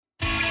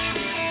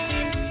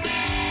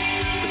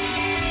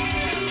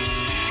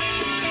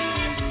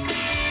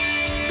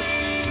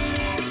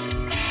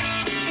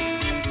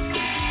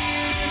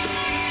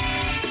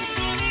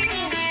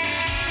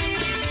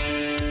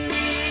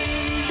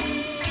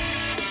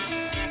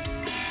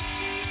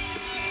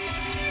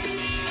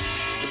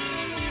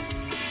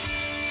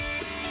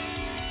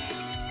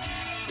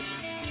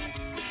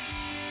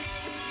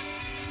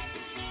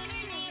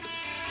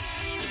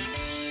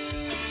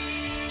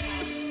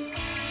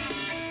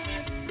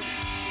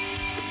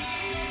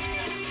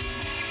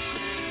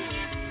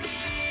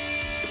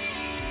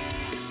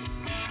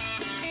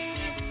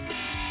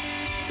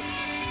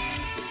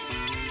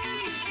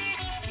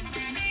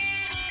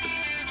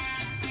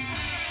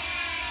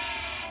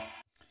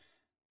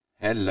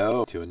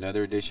Hello to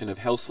another edition of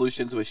Health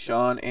Solutions with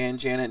Sean and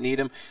Janet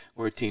Needham,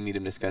 where Team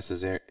Needham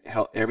discusses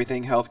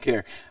everything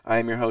healthcare. I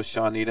am your host,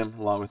 Sean Needham,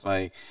 along with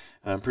my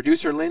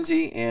producer,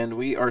 Lindsay, and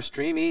we are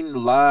streaming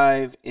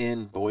live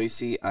in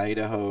Boise,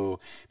 Idaho.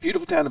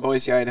 Beautiful town of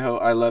Boise, Idaho.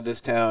 I love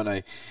this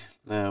town.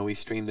 We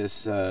streamed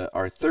this,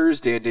 our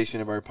Thursday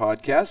edition of our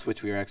podcast,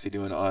 which we are actually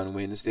doing on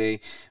Wednesday.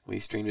 We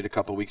streamed it a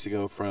couple weeks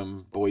ago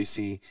from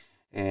Boise,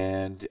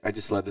 and I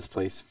just love this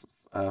place.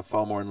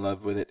 Fall more in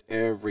love with it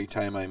every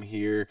time I'm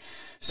here.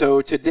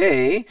 So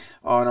today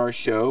on our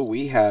show,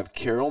 we have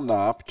Carol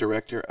Knopp,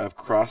 Director of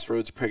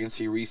Crossroads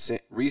Pregnancy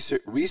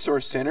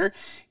Resource Center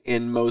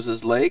in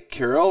Moses Lake.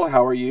 Carol,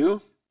 how are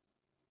you?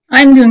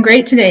 I'm doing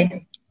great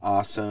today.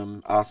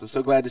 Awesome.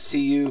 So glad to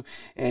see you.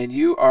 And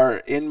you are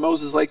in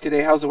Moses Lake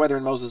today. How's the weather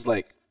in Moses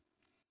Lake?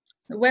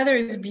 The weather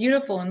is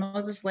beautiful in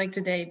Moses Lake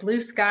today.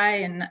 Blue sky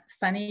and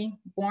sunny,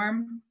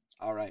 warm.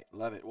 All right,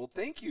 love it. Well,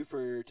 thank you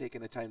for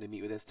taking the time to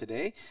meet with us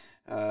today.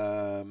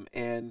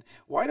 And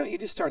why don't you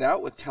just start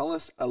out with telling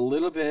us a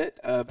little bit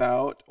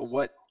about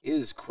what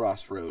is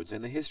Crossroads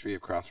and the history of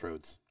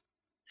Crossroads?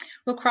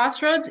 Well,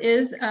 Crossroads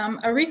is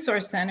a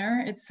resource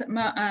center. It's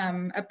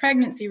a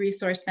pregnancy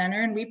resource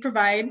center, and we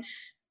provide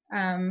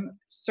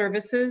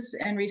services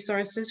and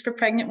resources for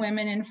pregnant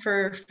women and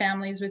for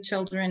families with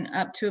children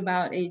up to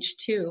about age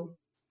 2.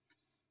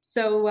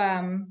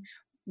 So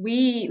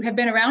we have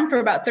been around for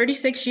about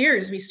 36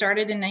 years. We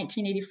started in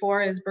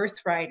 1984 as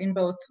Birthright in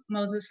both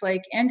Moses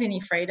Lake and in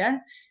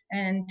Ephrata.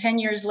 And 10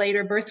 years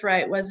later,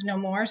 Birthright was no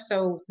more,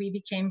 so we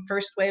became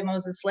First Wave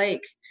Moses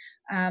Lake.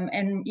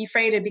 And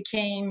Ephrata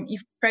became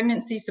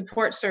Pregnancy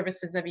Support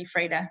Services of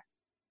Ephrata.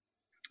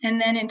 And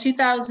then in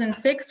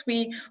 2006,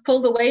 we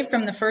pulled away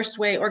from the First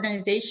Way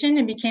organization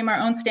and became our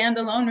own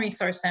standalone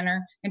resource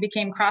center and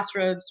became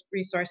Crossroads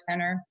Resource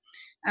Center.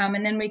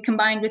 And then we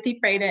combined with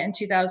Ephrata in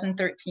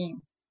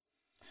 2013.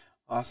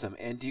 Awesome.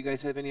 And do you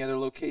guys have any other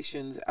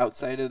locations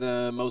outside of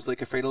the Moses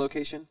Lake Ephrata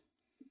location?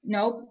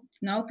 Nope.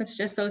 It's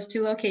just those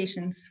 2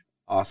 locations.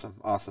 Awesome.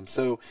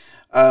 So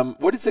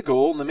what is the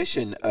goal and the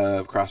mission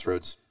of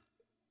Crossroads?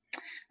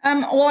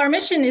 Well, our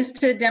mission is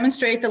to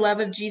demonstrate the love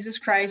of Jesus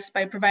Christ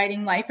by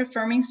providing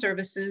life-affirming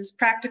services,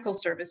 practical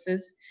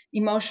services,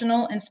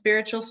 emotional and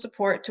spiritual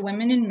support to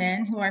women and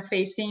men who are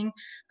facing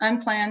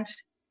unplanned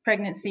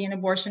pregnancy and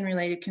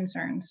abortion-related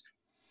concerns.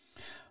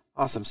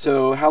 Awesome.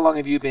 So how long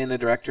have you been the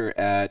director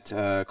at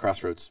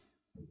Crossroads?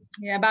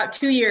 Yeah, about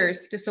 2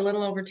 years, just a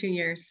little over 2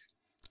 years.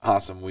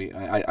 Awesome.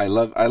 I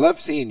love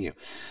seeing you.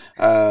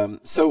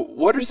 So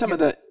what are some of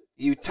the,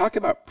 you talk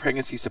about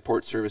pregnancy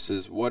support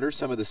services. What are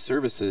some of the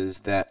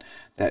services that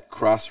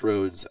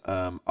Crossroads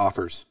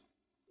offers?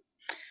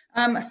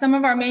 Some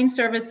of our main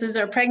services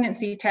are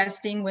pregnancy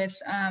testing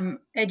with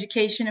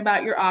education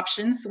about your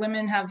options.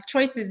 Women have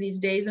choices these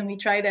days, and we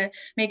try to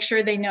make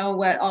sure they know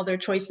what all their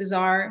choices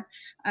are.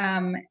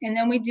 And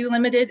then we do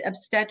limited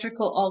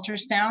obstetrical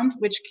ultrasound,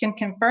 which can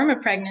confirm a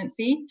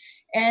pregnancy.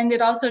 And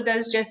it also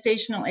does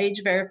gestational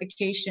age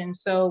verification.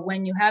 So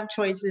when you have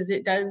choices,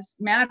 it does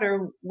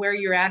matter where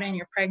you're at in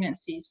your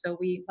pregnancy. So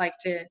we like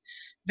to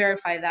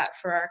verify that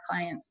for our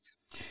clients.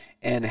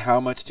 And how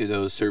much do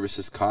those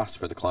services cost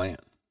for the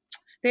client?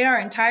 They are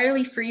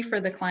entirely free for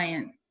the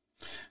client.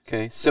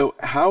 Okay, so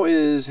how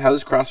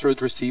does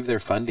Crossroads receive their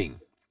funding?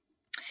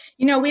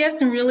 You know, we have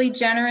some really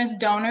generous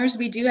donors.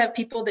 We do have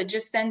people that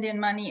just send in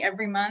money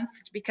every month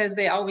because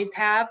they always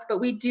have, but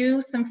we do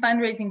some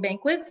fundraising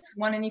banquets,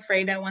 one in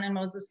Ephrata, one in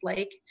Moses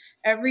Lake,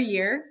 every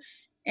year.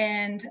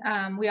 And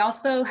we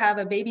also have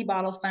a baby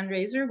bottle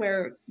fundraiser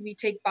where we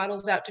take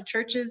bottles out to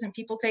churches and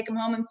people take them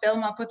home and fill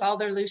them up with all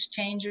their loose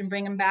change and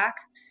bring them back.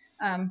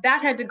 That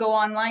had to go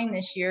online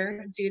this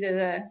year due to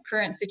the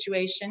current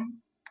situation.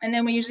 And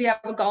then we usually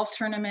have a golf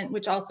tournament,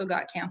 which also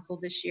got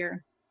canceled this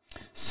year.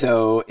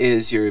 So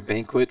is your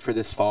banquet for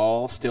this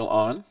fall still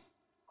on?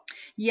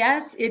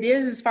 Yes, it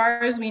is, as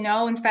far as we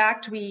know. In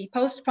fact, we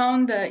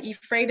postponed the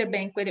Ephrata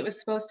banquet. It was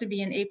supposed to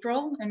be in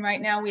April, and right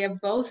now we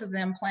have both of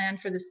them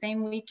planned for the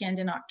same weekend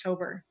in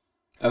October.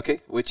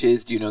 Okay,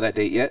 do you know that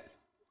date yet?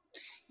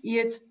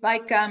 It's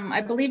like, I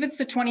believe it's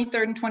the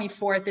 23rd and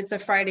 24th. It's a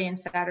Friday and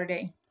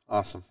Saturday.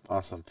 Awesome.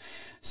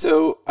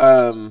 So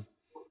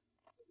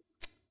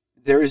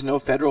there is no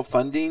federal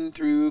funding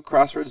through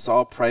Crossroads. It's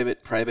all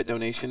private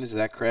donations. Is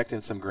that correct?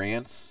 And some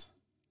grants?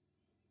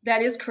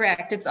 That is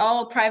correct. It's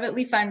all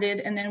privately funded,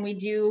 and then we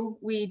do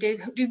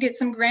get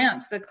some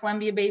grants. The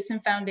Columbia Basin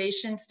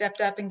Foundation stepped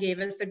up and gave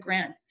us a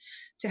grant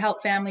to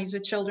help families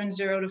with children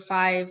 0 to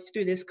 5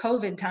 through this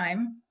COVID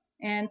time.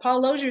 And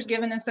Paul Lozier's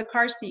given us a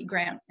car seat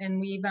grant, and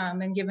we've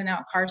been giving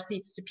out car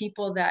seats to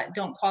people that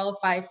don't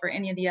qualify for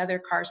any of the other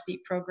car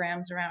seat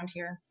programs around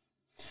here.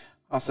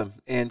 Awesome.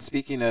 And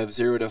speaking of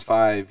 0 to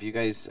 5, you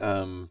guys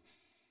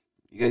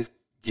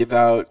give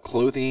out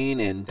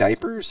clothing and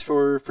diapers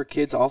for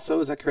kids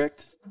also. Is that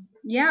correct?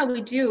 Yeah,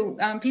 we do.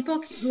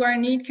 People who are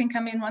in need can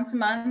come in once a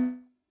month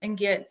and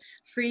get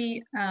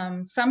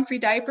some free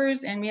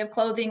diapers, and we have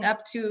clothing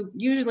up to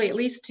usually at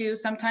least 2,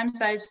 sometimes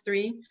size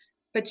 3.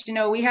 But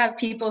we have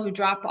people who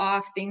drop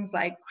off things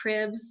like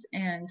cribs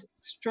and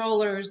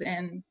strollers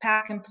and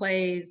pack and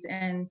plays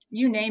and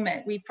you name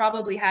it. We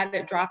probably had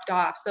it dropped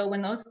off. So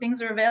when those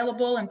things are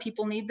available and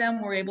people need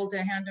them, we're able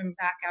to hand them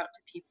back out to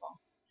people.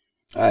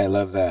 I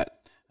love that.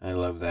 I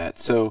love that.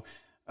 So,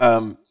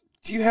 um,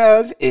 do you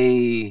have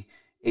a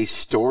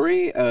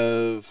story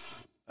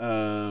of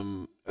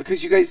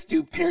because you guys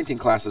do parenting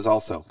classes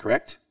also,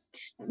 correct?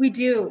 We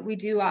do. We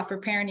do offer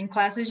parenting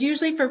classes,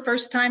 usually for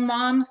first-time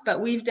moms, but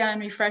we've done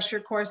refresher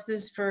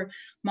courses for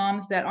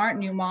moms that aren't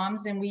new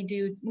moms, and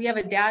we have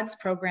a dad's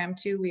program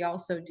too. We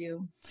also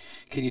do.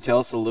 Can you tell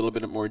us a little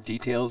bit more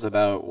details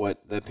about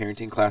what the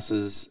parenting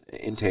classes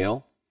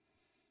entail?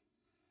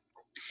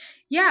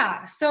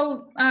 Yeah.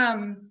 So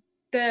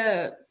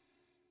the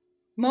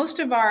most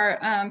of our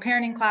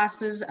parenting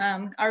classes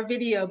are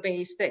video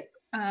based that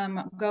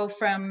go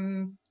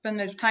from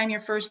the time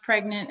you're first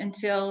pregnant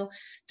until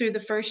through the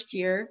first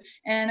year.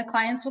 And the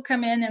clients will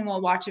come in and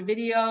we'll watch a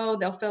video,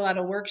 they'll fill out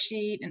a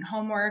worksheet and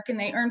homework, and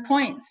they earn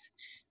points.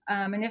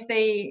 And if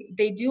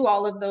they do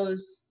all of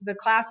the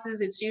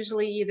classes, it's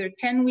usually either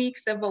 10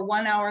 weeks of a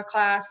 1 hour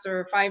class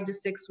or 5 to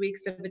 6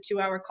 weeks of a 2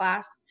 hour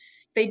class.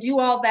 They do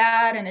all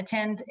that and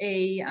attend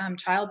a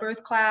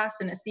childbirth class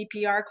and a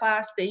CPR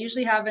class. They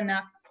usually have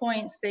enough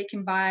points they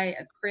can buy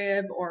a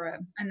crib or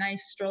a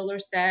nice stroller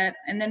set.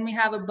 And then we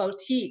have a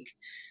boutique.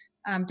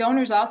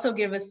 Donors also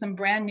give us some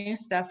brand new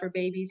stuff for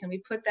babies, and we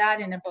put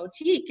that in a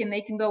boutique, and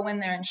they can go in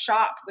there and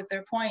shop with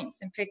their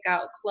points and pick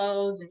out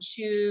clothes and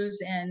shoes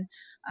and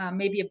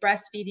maybe a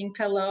breastfeeding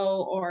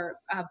pillow or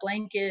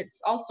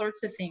blankets, all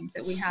sorts of things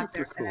that we have Super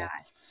there for cool.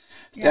 that.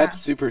 Yeah. That's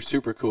super,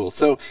 super cool.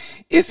 So,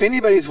 if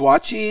anybody's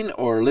watching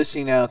or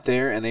listening out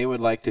there and they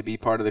would like to be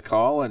part of the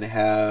call and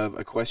have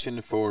a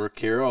question for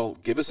Carol,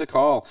 give us a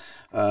call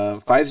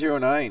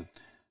 509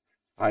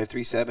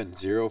 537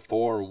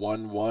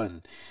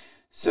 0411.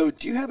 So,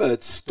 do you have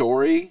a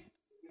story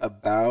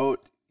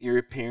about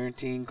your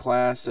parenting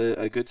class,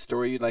 a good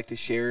story you'd like to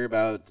share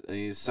about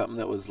something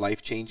that was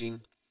life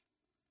changing?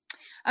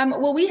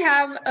 Well, we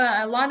have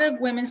a lot of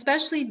women,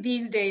 especially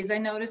these days. I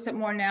notice it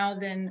more now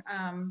than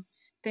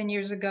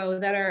years ago,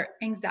 that are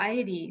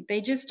anxiety.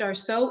 They just are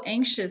so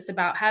anxious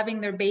about having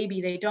their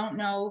baby. They don't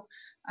know.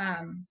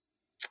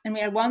 And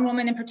we had one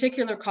woman in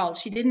particular called.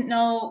 She didn't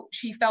know.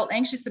 She felt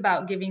anxious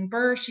about giving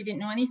birth. She didn't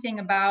know anything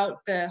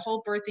about the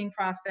whole birthing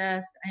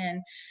process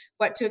and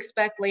what to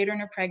expect later in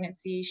her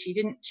pregnancy. She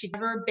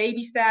never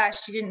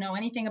babysat. She didn't know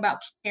anything about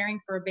caring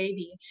for a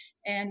baby.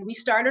 And we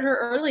started her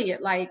early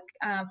at like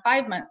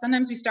 5 months.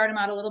 Sometimes we start them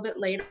out a little bit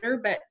later,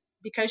 but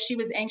because she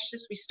was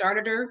anxious, we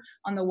started her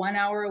on the 1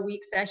 hour a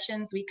week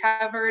sessions. We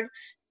covered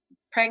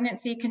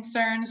pregnancy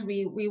concerns.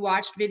 We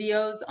watched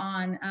videos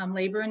on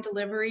labor and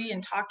delivery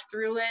and talked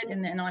through it,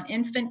 and then on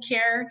infant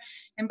care.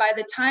 And by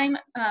the time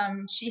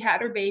she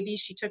had her baby,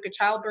 she took a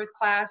childbirth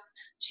class.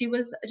 She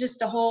was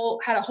just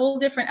had a whole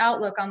different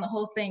outlook on the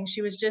whole thing.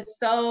 She was just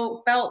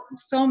felt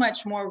so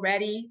much more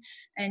ready.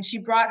 And she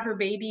brought her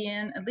baby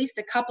in at least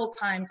a couple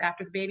times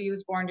after the baby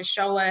was born to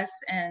show us.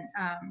 And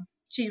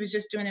she was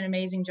just doing an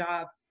amazing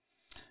job.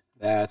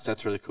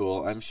 That's really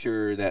cool. I'm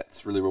sure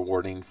that's really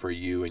rewarding for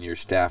you and your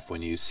staff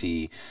when you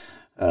see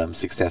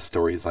success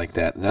stories like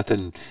that.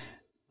 Nothing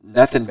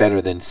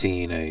better than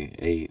seeing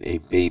a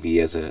baby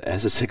as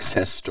a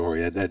success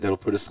story. That'll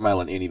put a smile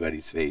on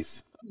anybody's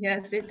face.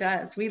 Yes, it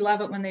does. We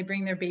love it when they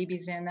bring their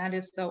babies in. That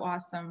is so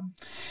awesome.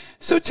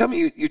 So tell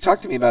me, you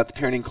talked to me about the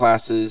parenting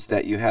classes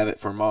that you have it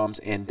for moms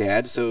and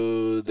dads.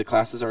 So the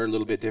classes are a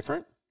little bit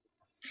different.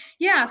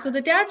 Yeah, so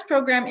the dad's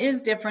program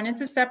is different.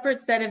 It's a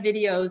separate set of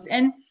videos.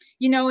 And,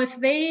 if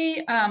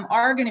they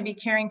are going to be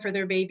caring for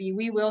their baby,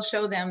 we will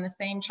show them the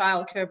same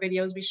childcare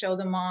videos we show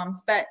the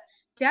moms. But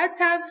dads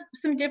have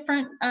some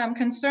different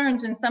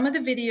concerns. In some of the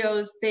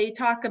videos, they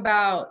talk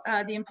about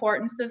the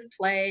importance of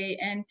play.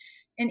 And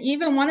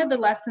even one of the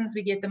lessons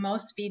we get the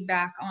most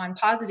feedback on,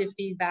 positive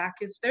feedback,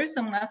 is there's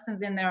some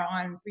lessons in there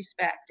on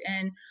respect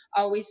and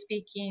always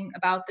speaking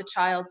about the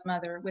child's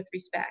mother with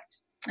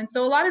respect. And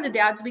so a lot of the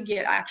dads we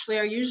get actually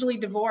are usually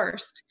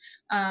divorced,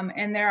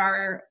 and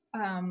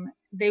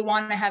they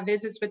want to have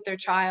visits with their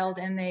child,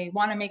 and they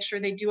want to make sure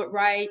they do it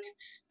right,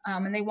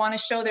 and they want to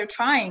show they're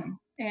trying.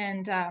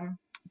 And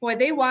boy,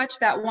 they watch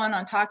that one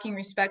on talking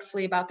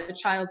respectfully about the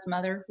child's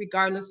mother,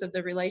 regardless of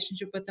the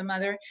relationship with the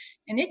mother,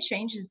 and it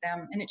changes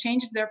them and it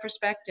changes their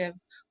perspective.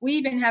 We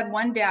even had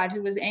one dad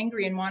who was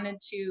angry and wanted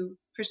to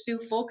pursue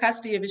full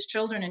custody of his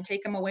children and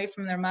take them away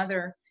from their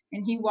mother.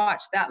 And he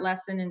watched that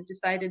lesson and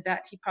decided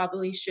that he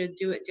probably should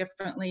do it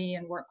differently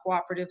and work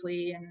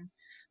cooperatively. And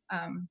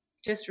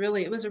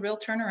it was a real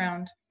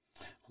turnaround.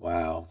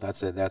 Wow,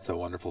 that's a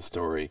wonderful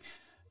story.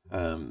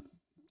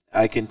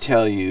 I can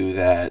tell you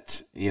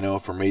that,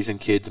 from raising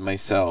kids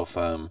myself,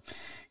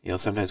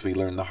 sometimes we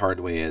learn the hard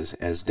way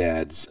as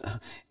dads,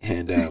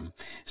 and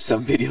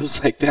some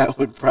videos like that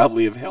would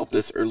probably have helped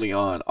us early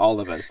on, all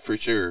of us, for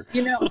sure.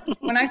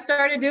 When I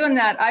started doing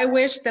that, I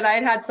wish that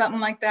I'd had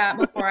something like that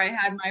before I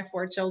had my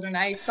 4 children.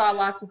 I saw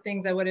lots of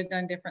things I would have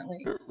done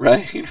differently.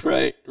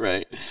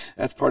 Right.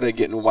 That's part of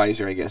getting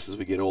wiser, I guess, as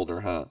we get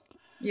older, huh?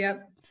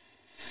 Yep.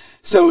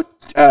 So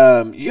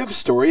you have a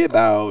story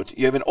about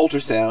you have an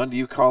ultrasound.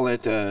 You call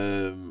it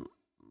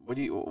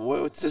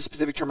what's the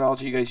specific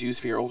terminology you guys use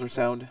for your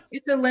ultrasound?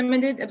 It's a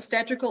limited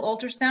obstetrical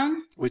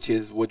ultrasound. Which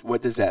is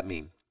what does that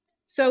mean?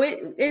 So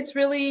it's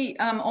really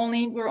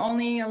we're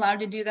only allowed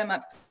to do them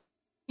up to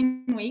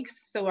 15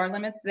 weeks. So our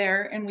limit's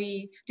there, and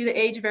we do the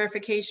age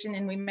verification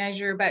and we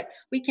measure, but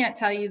we can't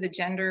tell you the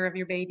gender of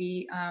your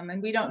baby,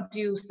 and we don't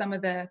do some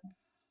of the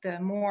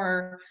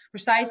more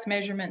precise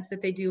measurements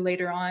that they do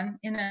later on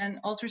in an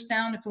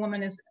ultrasound. If a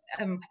woman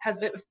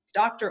if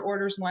doctor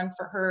orders one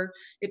for her,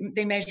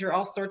 they measure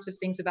all sorts of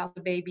things about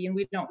the baby, and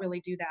we don't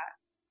really do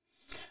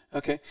that.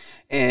 Okay,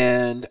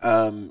 and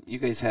you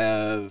guys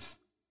have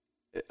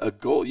a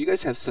goal. You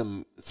guys have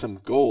some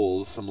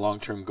goals, some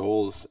long term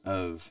goals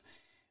of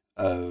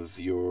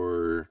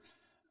your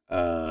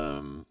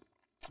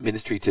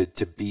ministry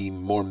to be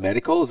more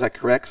medical. Is that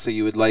correct? So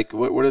you would like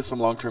what are some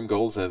long term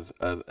goals of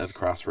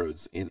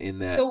Crossroads in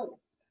that? So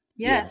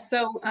yes,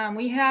 so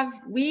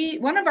we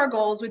one of our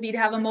goals would be to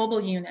have a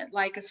mobile unit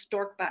like a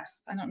stork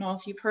bus. I don't know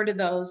if you've heard of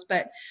those,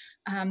 but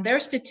their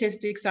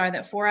statistics are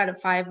that 4 out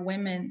of 5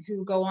 women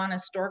who go on a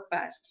stork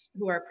bus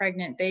who are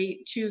pregnant,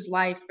 they choose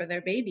life for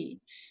their baby,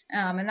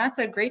 and that's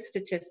a great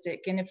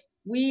statistic. And if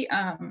we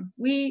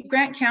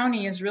Grant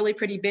County is really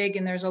pretty big,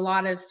 and there's a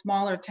lot of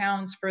smaller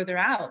towns further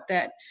out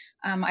that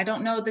I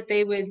don't know that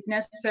they would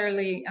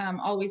necessarily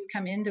always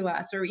come into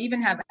us or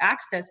even have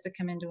access to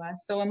come into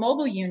us. So a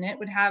mobile unit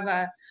would have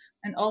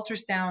an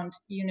ultrasound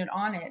unit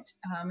on it,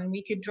 and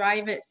we could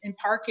drive it and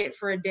park it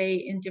for a day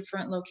in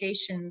different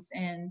locations,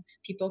 and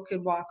people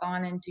could walk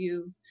on and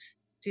do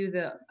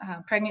the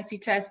pregnancy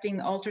testing,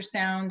 the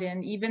ultrasound,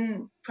 and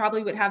even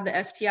probably would have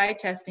the STI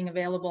testing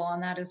available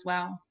on that as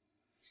well.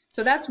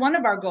 So that's one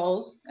of our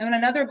goals. And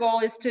another goal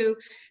is to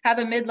have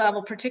a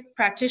mid-level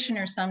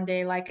practitioner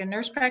someday, like a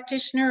nurse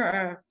practitioner or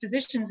a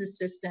physician's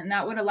assistant. And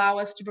that would allow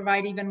us to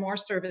provide even more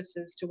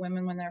services to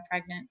women when they're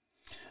pregnant.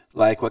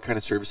 Like what kind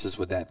of services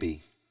would that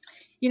be?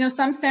 You know,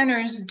 some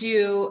centers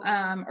do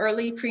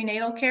early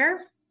prenatal care,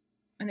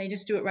 and they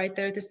just do it right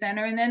there at the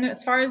center. And then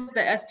as far as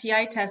the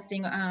STI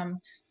testing,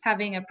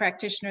 having a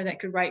practitioner that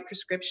could write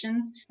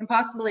prescriptions and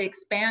possibly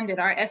expand it.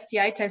 Our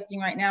STI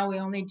testing right now, we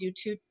only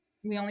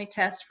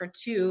test for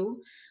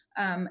 2,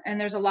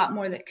 and there's a lot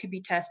more that could be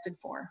tested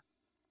for.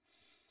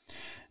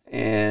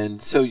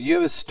 And so you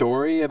have a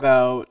story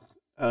about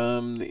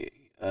an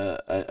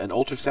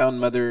ultrasound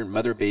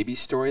mother baby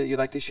story that you'd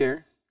like to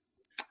share?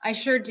 I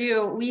sure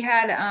do. We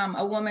had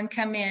a woman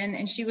come in,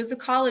 and she was a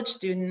college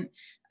student,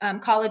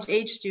 college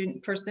age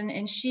student person,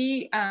 and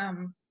she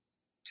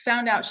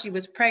found out she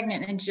was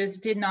pregnant and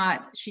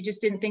she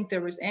just didn't think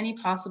there was any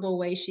possible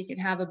way she could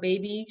have a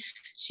baby.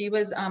 She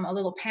was a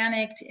little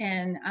panicked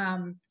and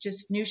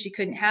just knew she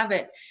couldn't have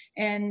it.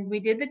 And we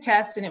did the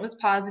test and it was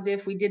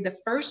positive. We did the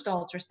first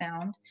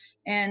ultrasound,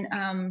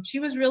 and she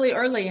was really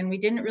early and we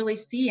didn't really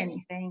see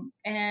anything.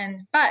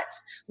 But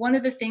one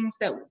of the things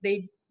that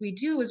we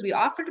do is we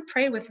offer to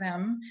pray with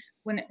them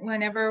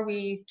whenever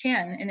we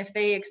can. And if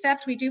they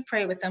accept, we do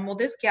pray with them. Well,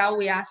 this gal,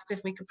 we asked if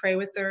we could pray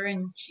with her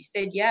and she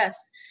said yes.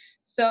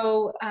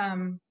 So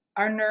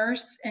our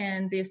nurse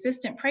and the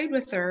assistant prayed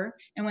with her.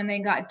 And when they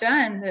got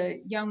done,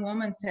 the young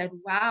woman said,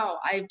 wow,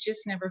 I've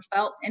just never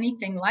felt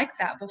anything like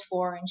that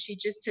before. And she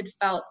just had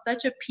felt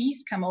such a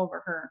peace come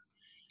over her.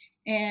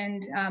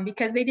 And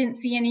because they didn't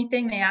see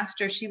anything, they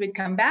asked her if she would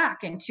come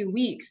back in 2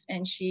 weeks.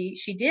 And she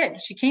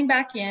did. She came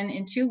back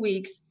in 2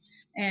 weeks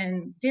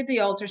and did the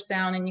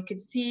ultrasound, and you could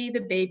see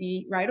the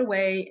baby right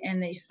away,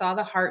 and they saw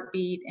the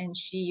heartbeat, and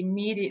she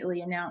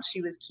immediately announced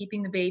she was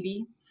keeping the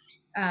baby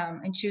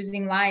and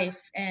choosing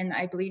life. And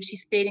I believe she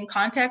stayed in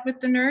contact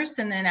with the nurse,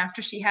 and then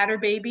after she had her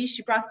baby,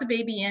 she brought the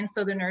baby in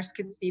so the nurse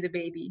could see the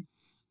baby.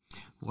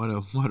 What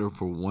a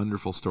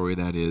wonderful story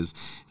that is.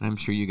 And I'm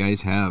sure you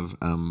guys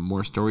have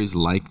more stories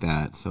like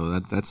that. So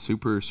that's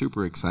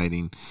super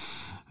exciting.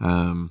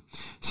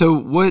 So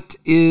what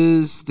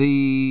is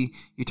you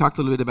talked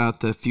a little bit about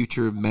the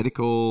future of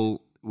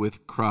medical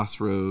with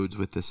Crossroads,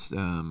 with this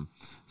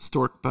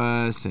stork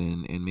bus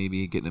and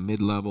maybe getting a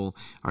mid-level.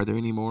 Are there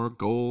any more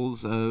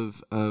goals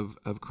of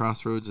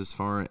Crossroads as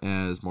far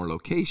as more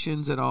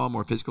locations at all,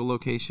 more physical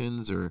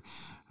locations or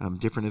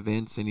different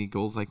events? Any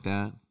goals like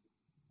that?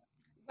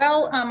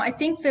 Well, I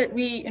think that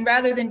and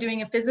rather than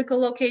doing a physical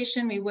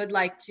location, we would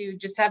like to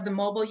just have the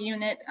mobile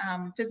unit.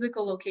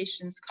 Physical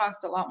locations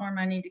cost a lot more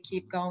money to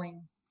keep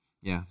going.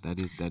 Yeah, that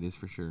is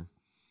for sure.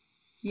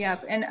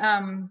 Yep.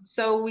 And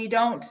so we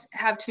don't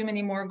have too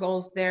many more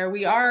goals there.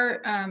 We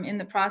are in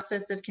the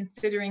process of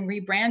considering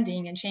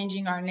rebranding and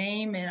changing our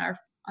name and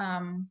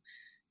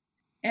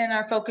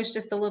our focus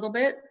just a little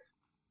bit.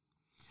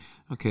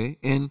 Okay.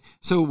 And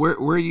so where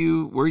are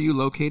you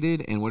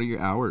located and what are your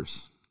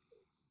hours?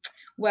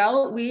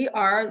 Well, we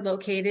are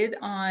located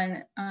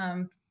on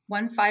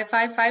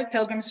 1555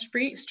 Pilgrim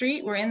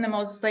Street. We're in the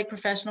Moses Lake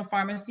Professional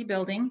Pharmacy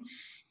building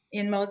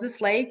in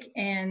Moses Lake.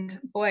 And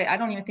boy, I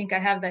don't even think I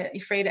have the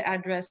Ephrata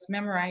address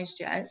memorized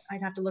yet.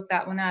 I'd have to look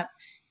that one up.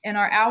 And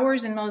our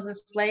hours in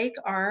Moses Lake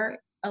are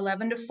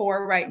 11 to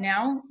 4 right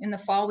now. In the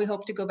fall, we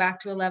hope to go back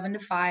to 11 to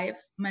 5,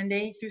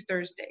 Monday through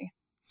Thursday.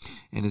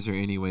 And is there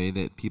any way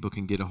that people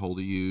can get a hold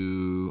of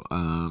you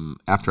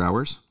after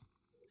hours?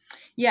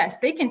 Yes,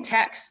 they can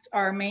text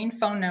our main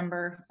phone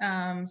number,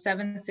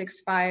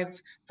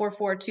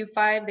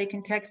 765-4425. They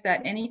can text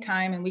that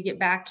anytime and we get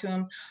back to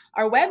them.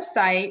 Our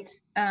website,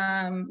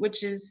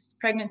 which is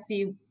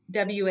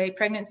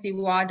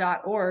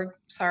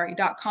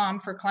pregnancywa.com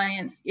for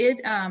clients,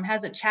 it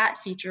has a chat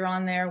feature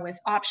on there with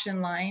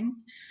option line,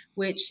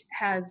 which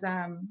has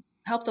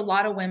helped a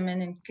lot of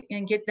women,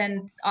 and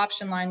then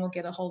option line will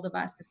get a hold of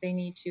us if they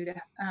need to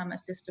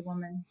assist a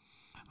woman.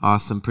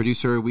 Awesome.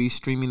 Producer, are we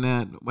streaming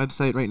that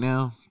website right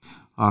now?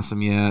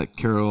 Awesome. Yeah,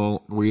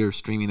 Carol, we are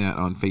streaming that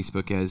on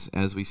Facebook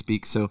as we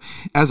speak. So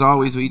as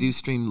always, we do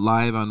stream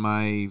live on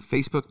my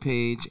Facebook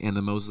page and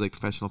the Moses Lake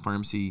Professional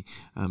Pharmacy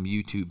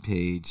YouTube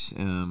page.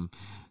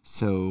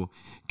 So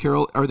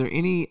Carol, are there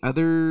any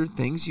other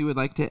things you would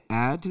like to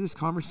add to this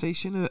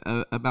conversation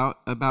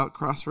about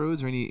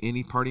Crossroads, or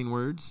any parting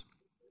words?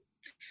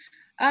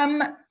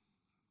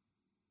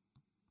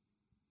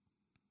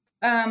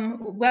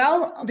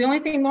 Well, the only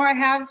thing more I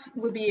have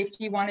would be if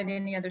you wanted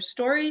any other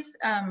stories.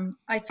 I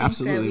think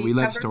absolutely. that we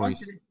love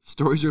stories.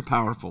 Stories are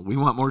powerful. We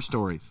want more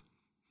stories.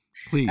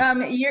 Please.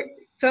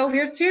 So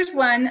here's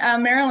one.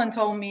 Marilyn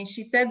told me.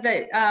 She said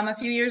that a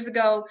few years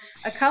ago,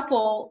 a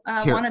couple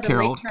wanted a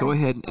late term. Go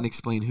ahead and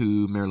explain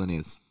who Marilyn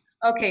is.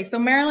 Okay, so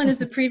Marilyn is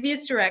the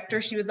previous director.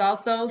 She's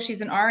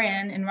an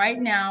RN, and right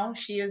now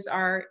she is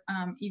our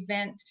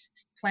event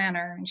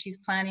planner, and she's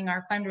planning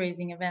our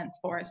fundraising events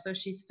for us. So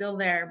she's still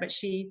there, but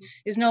she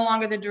is no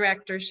longer the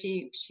director.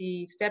 She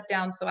stepped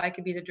down so I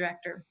could be the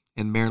director.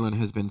 And Marilyn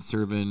has been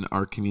serving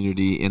our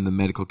community in the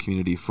medical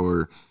community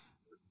for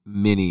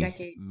many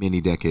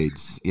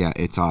decades. Yeah,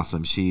 it's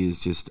awesome. She is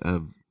just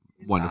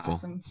wonderful.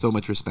 Awesome. So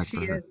much respect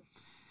for her.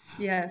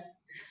 Yes.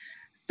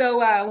 So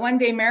one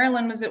day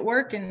Marilyn was at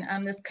work,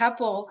 and this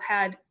couple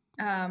had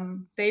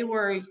they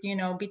were,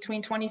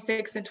 between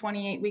 26 and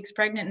 28 weeks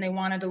pregnant, and they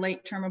wanted a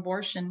late term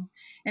abortion.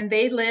 And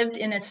they lived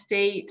in a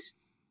state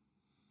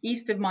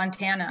east of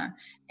Montana.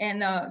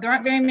 And there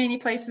aren't very many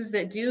places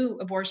that do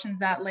abortions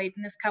that late.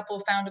 And this couple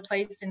found a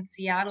place in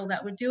Seattle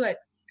that would do it.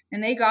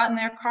 And they got in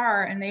their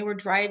car and they were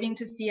driving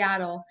to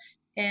Seattle.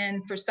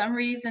 And for some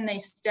reason, they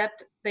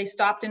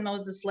stopped in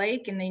Moses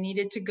Lake, and they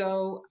needed to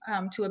go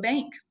to a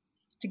bank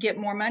to get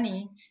more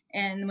money.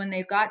 And when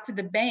they got to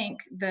the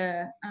bank,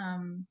 the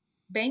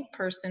bank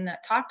person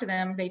that talked to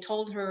them, they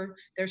told her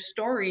their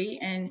story,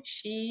 and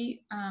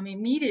she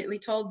immediately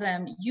told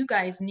them, "You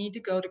guys need to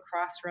go to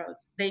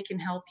Crossroads. They can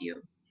help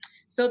you."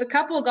 So the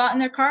couple got in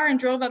their car and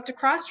drove up to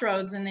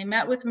Crossroads, and they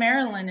met with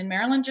Marilyn, and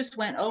Marilyn just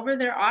went over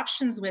their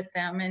options with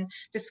them and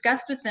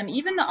discussed with them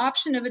even the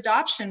option of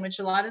adoption,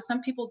 which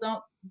some people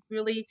don't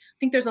really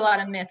think. There's a lot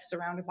of myths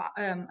around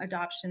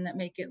adoption that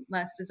make it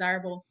less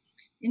desirable.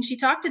 And she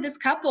talked to this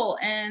couple,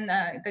 and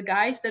the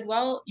guy said,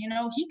 well,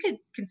 he could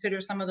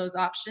consider some of those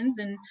options.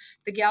 And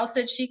the gal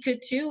said she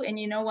could too. And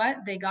you know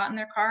what? They got in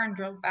their car and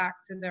drove back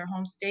to their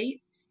home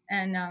state.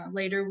 And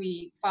later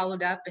we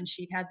followed up, and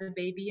she'd had the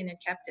baby and had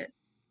kept it.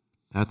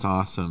 That's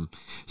awesome.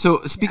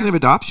 So speaking of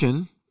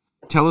adoption,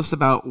 tell us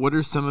about what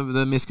are some of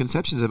the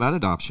misconceptions about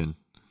adoption?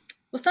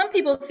 Well, some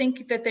people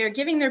think that they're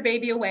giving their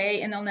baby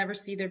away and they'll never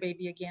see their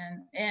baby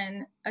again.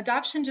 And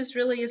adoption just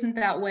really isn't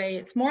that way.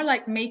 It's more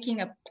like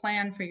making a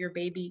plan for your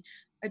baby.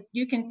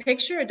 You can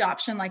picture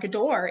adoption like a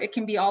door. It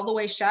can be all the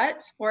way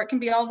shut, or it can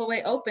be all the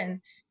way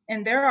open.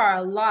 And there are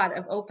a lot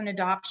of open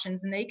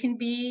adoptions, and they can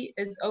be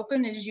as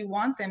open as you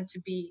want them to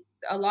be.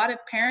 A lot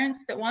of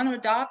parents that want to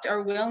adopt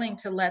are willing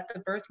to let the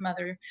birth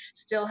mother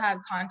still have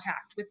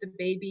contact with the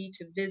baby,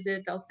 to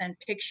visit. They'll send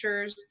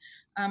pictures.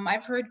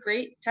 I've heard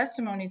great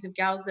testimonies of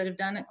gals that have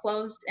done it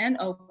closed and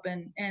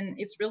open, and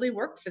it's really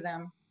worked for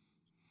them.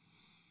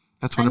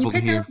 That's wonderful to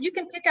hear. You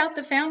can pick out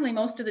the family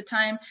most of the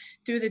time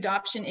through the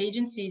adoption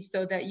agencies,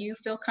 so that you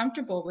feel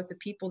comfortable with the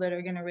people that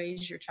are going to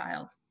raise your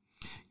child.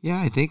 Yeah,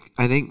 I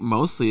think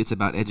mostly it's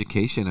about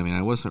education. I mean,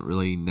 I wasn't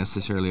really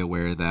necessarily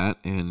aware of that,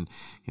 and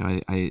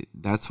I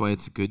that's why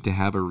it's good to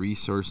have a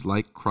resource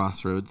like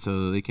Crossroads,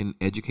 so they can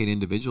educate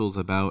individuals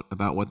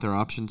about what their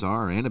options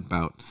are and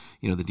about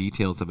the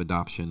details of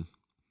adoption.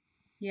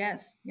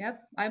 Yes,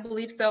 yep, I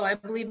believe so. I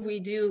believe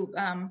we do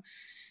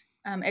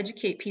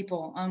educate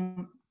people.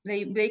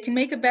 They can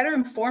make a better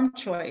informed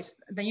choice.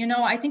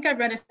 I think I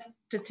read a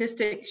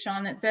statistic,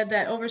 Sean, that said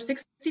that over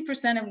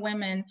 60% of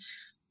women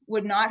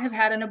would not have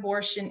had an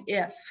abortion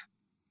if,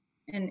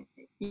 and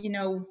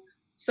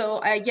so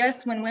I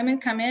guess when women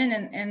come in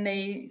and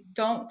they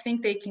don't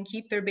think they can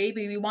keep their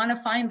baby, we want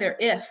to find their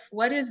if.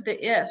 What is the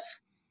if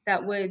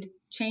that would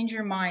change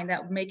your mind,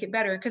 that would make it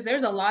better? Because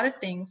there's a lot of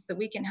things that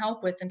we can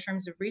help with in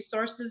terms of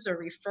resources or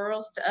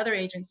referrals to other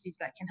agencies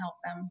that can help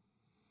them.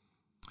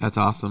 That's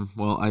awesome.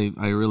 Well,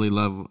 I really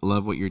love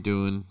what you're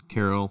doing,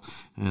 Carol,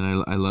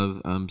 and I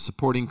love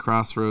supporting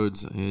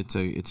Crossroads.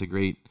 It's a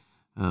great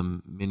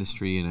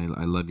ministry, and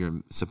I love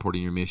your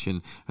supporting your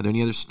mission. Are there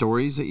any other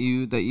stories that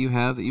you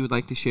have that you would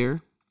like to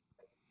share?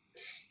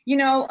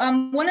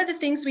 One of the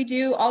things we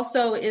do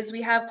also is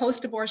we have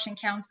post-abortion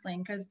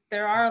counseling, because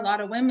there are a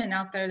lot of women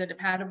out there that have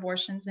had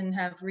abortions and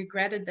have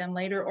regretted them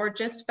later, or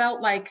just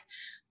felt like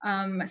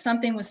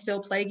something was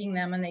still plaguing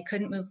them and they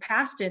couldn't move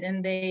past it,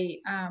 and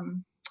they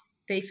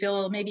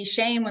feel maybe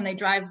shame when they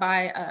drive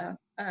by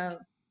a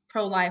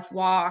pro-life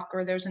walk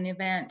or there's an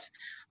event.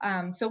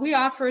 So we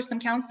offer some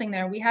counseling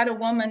there. We had a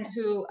woman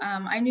who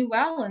I knew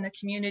well in the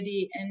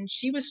community, and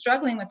she was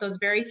struggling with those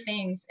very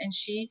things. And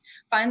she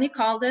finally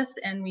called us,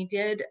 and we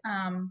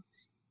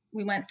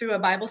went through a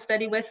Bible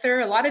study with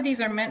her. A lot of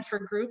these are meant for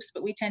groups,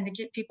 but we tend to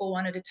get people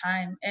one at a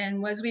time.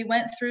 And as we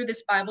went through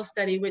this Bible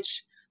study,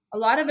 which a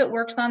lot of it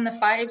works on the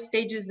 5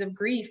 stages of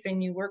grief,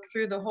 and you work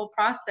through the whole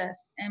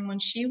process. And when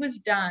she was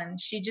done,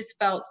 she just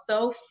felt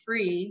so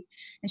free,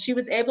 and she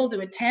was able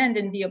to attend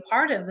and be a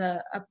part of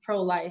a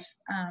pro-life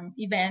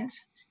event,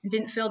 and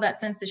didn't feel that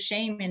sense of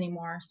shame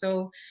anymore.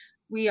 So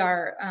we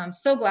are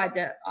so glad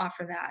to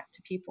offer that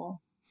to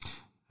people.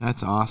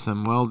 That's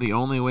awesome. Well, the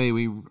only way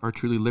we are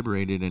truly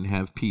liberated and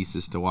have peace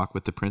is to walk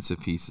with the Prince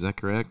of Peace. Is that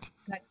correct?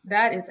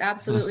 That is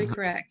absolutely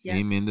correct. Yes.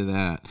 Amen to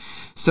that.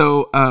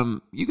 So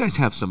you guys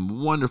have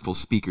some wonderful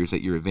speakers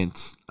at your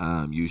events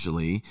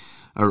usually,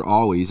 or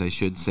always, I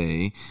should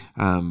say.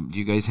 Do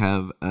you guys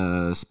have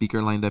a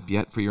speaker lined up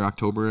yet for your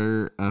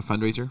October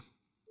fundraiser?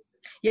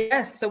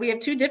 Yes, so we have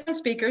 2 different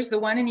speakers. The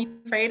one in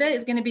Ephrata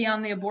is going to be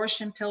on the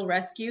Abortion Pill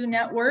Rescue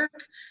Network.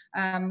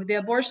 The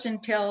abortion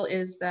pill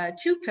is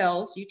 2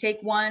 pills. You take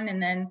one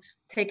and then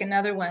take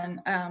another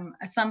one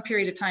some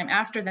period of time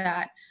after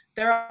that.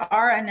 There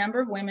are a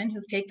number of women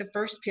who take the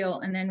first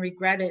pill and then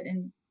regret it,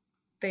 and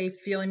they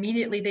feel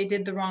immediately they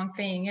did the wrong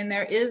thing. And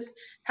there is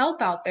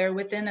help out there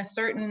within a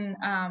certain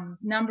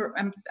number.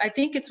 I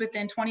think it's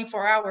within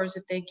 24 hours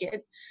if they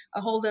get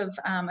a hold of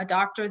a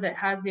doctor that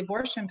has the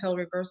abortion pill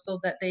reversal,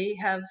 that they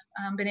have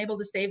been able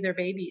to save their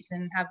babies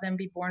and have them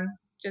be born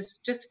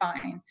just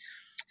fine.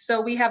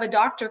 So we have a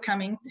doctor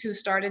coming who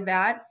started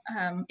that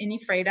in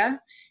Ephrata.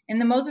 And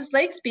the Moses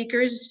Lake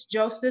speaker is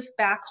Joseph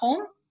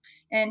Backholm.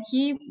 And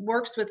he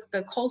works with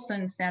the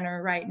Colson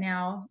Center right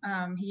now.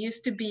 He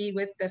used to be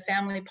with the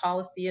Family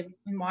Policy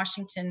in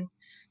Washington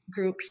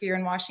group here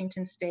in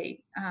Washington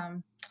State.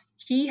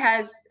 He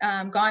has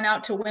gone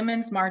out to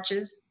women's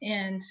marches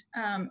and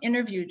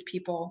interviewed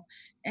people,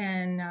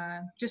 and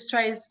just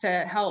tries to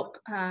help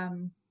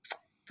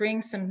bring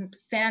some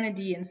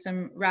sanity and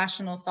some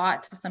rational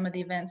thought to some of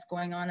the events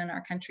going on in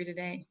our country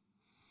today.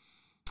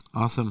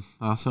 Awesome.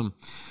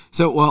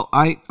 So, well,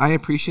 I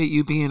appreciate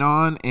you being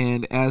on,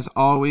 and as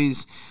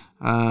always,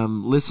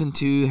 listen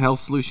to Health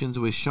Solutions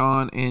with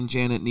Sean and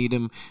Janet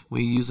Needham.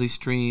 We usually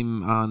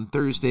stream on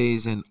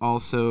Thursdays and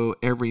also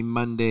every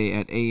Monday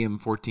at AM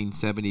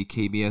 1470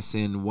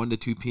 KBSN 1 to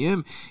 2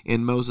 p.m.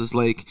 in Moses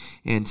Lake.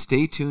 And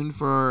stay tuned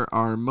for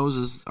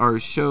our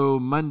show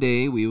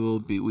Monday.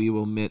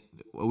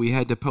 We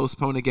had to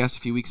postpone a guest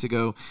a few weeks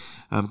ago.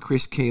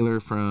 Chris Kaler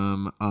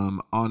from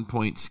On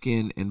Point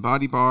Skin and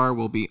Body Bar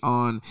will be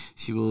on.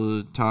 She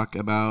will talk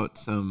about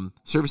some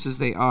services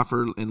they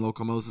offer in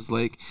local Moses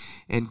Lake.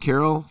 And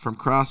Carol from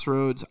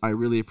Crossroads, I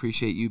really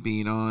appreciate you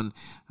being on.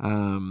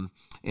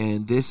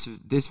 And this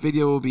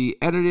video will be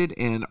edited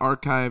and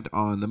archived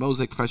on the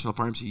Mosaic Professional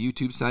Pharmacy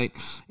YouTube site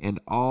and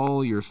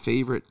all your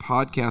favorite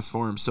podcast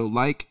forums. So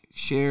like,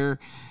 share,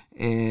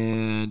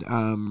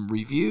 and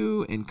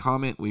review and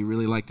comment. We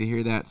really like to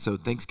hear that. So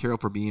thanks, Carol,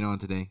 for being on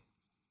today.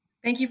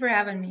 Thank you for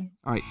having me.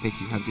 All right.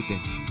 Thank you. Have a good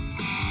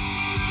day.